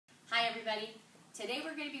everybody. Today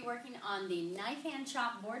we're going to be working on the knife hand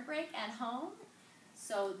chop board break at home.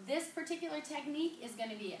 So this particular technique is going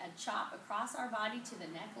to be a chop across our body to the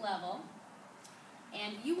neck level.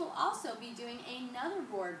 And you will also be doing another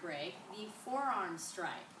board break, the forearm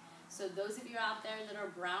strike. So those of you out there that are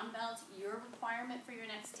brown belts, your requirement for your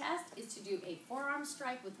next test is to do a forearm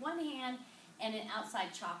strike with one hand and an outside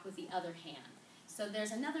chop with the other hand. So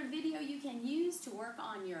there's another video you can use to work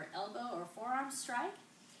on your elbow or forearm strike.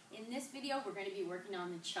 In this video, we're going to be working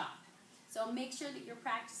on the chop. So make sure that you're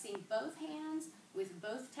practicing both hands with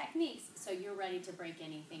both techniques so you're ready to break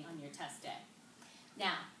anything on your test day.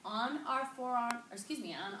 Now, on our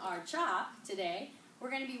on our chop today, we're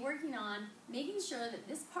going to be working on making sure that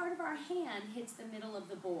this part of our hand hits the middle of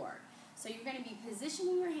the board. So you're going to be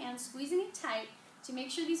positioning your hand, squeezing it tight to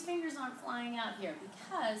make sure these fingers aren't flying out here,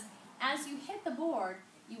 because as you hit the board,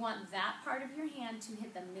 you want that part of your hand to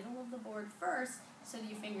hit the middle of the board first so that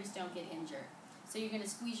your fingers don't get injured. So you're going to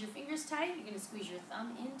squeeze your fingers tight, you're going to squeeze your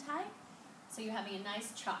thumb in tight, so you're having a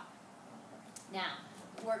nice chop. Now,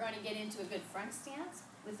 we're going to get into a good front stance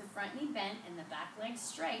with the front knee bent and the back leg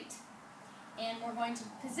straight. And we're going to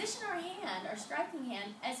position our hand, our striking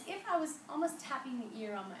hand, as if I was almost tapping the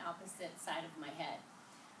ear on my opposite side of my head.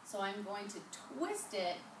 So I'm going to twist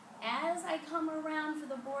it as I come around for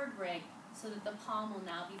the board break so that the palm will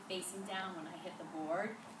now be facing down when I hit the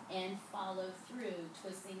board, and follow through,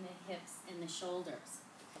 twisting the hips and the shoulders.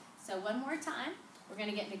 So one more time, we're going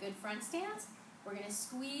to get in a good front stance. We're going to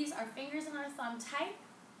squeeze our fingers and our thumb tight,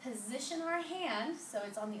 position our hand so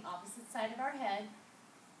it's on the opposite side of our head,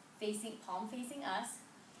 palm facing us,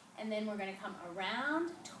 and then we're going to come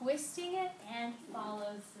around, twisting it, and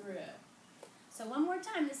follow through. So one more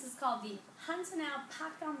time, this is called the Hansanao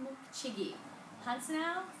Paka Muk Chigi.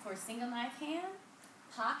 Hansanao for single knife hand,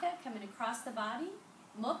 Paka coming across the body,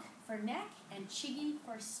 Muk for neck, and Chigi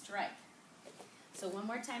for strike. So one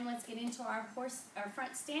more time, let's get into our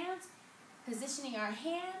front stance, positioning our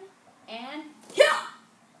hand, and yeah!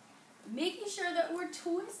 Making sure that we're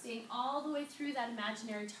twisting all the way through that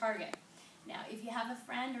imaginary target. Now, if you have a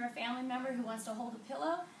friend or a family member who wants to hold a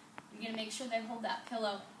pillow, you're going to make sure they hold that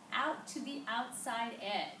pillow out to the outside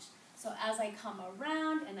edge. So as I come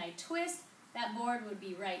around and I twist, that board would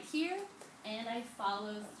be right here, and I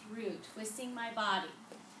follow through, twisting my body.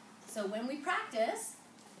 So when we practice,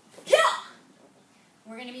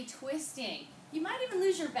 we're going to be twisting. You might even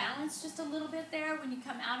lose your balance just a little bit there when you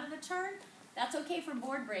come out of the turn. That's okay for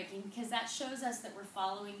board breaking, because that shows us that we're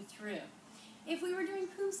following through. If we were doing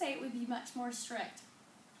poomsae, it would be much more strict.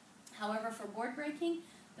 However, for board breaking,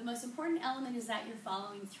 the most important element is that you're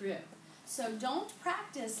following through. So don't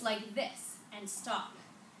practice like this and stop.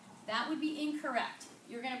 That would be incorrect.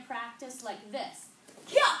 You're going to practice like this.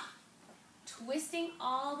 Twisting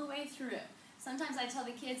all the way through. Sometimes I tell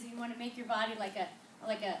the kids, you want to make your body like a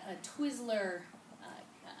Twizzler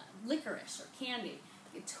licorice or candy.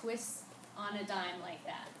 You twist on a dime like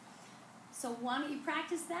that. So why don't you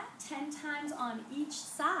practice that 10 times on each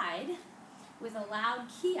side with a loud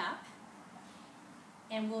key up,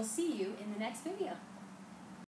 and we'll see you in the next video.